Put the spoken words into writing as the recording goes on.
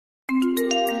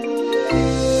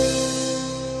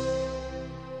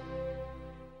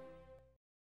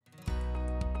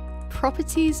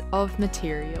Properties of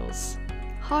materials.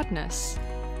 Hardness.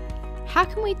 How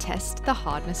can we test the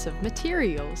hardness of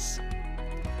materials?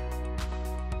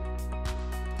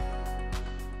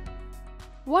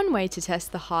 One way to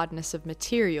test the hardness of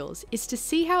materials is to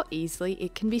see how easily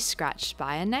it can be scratched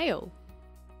by a nail.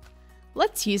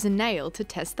 Let's use a nail to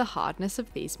test the hardness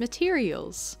of these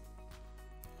materials.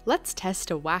 Let's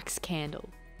test a wax candle.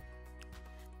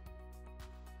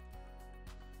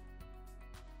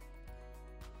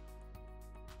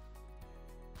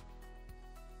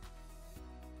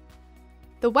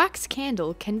 The wax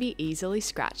candle can be easily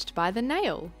scratched by the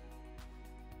nail.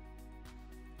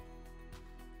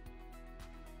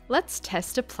 Let's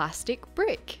test a plastic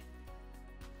brick.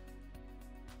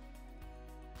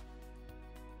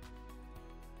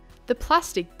 The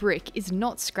plastic brick is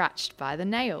not scratched by the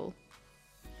nail.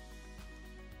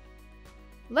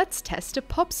 Let's test a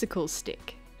popsicle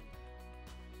stick.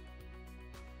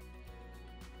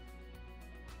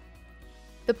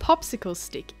 The popsicle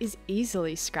stick is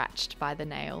easily scratched by the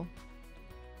nail.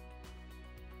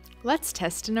 Let's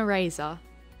test an eraser.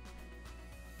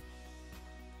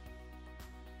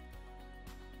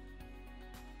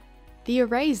 The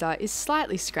eraser is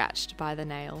slightly scratched by the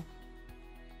nail.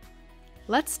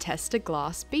 Let's test a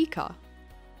glass beaker.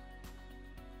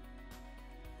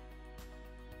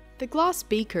 The glass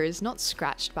beaker is not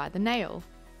scratched by the nail.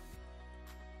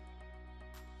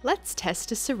 Let's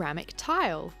test a ceramic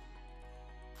tile.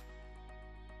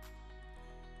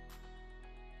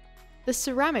 The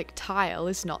ceramic tile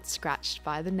is not scratched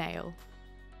by the nail.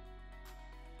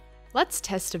 Let's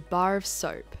test a bar of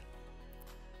soap.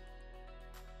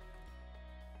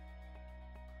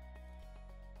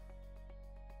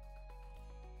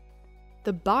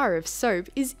 The bar of soap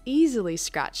is easily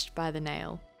scratched by the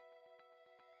nail.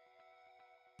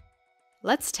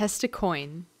 Let's test a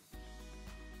coin.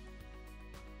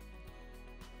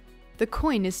 The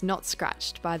coin is not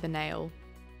scratched by the nail.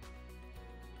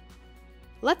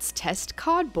 Let's test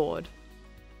cardboard.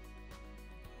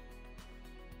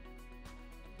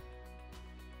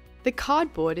 The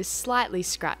cardboard is slightly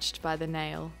scratched by the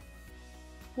nail.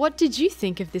 What did you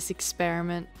think of this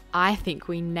experiment? I think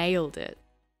we nailed it.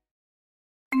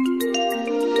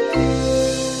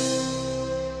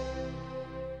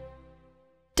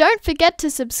 Don't forget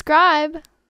to subscribe.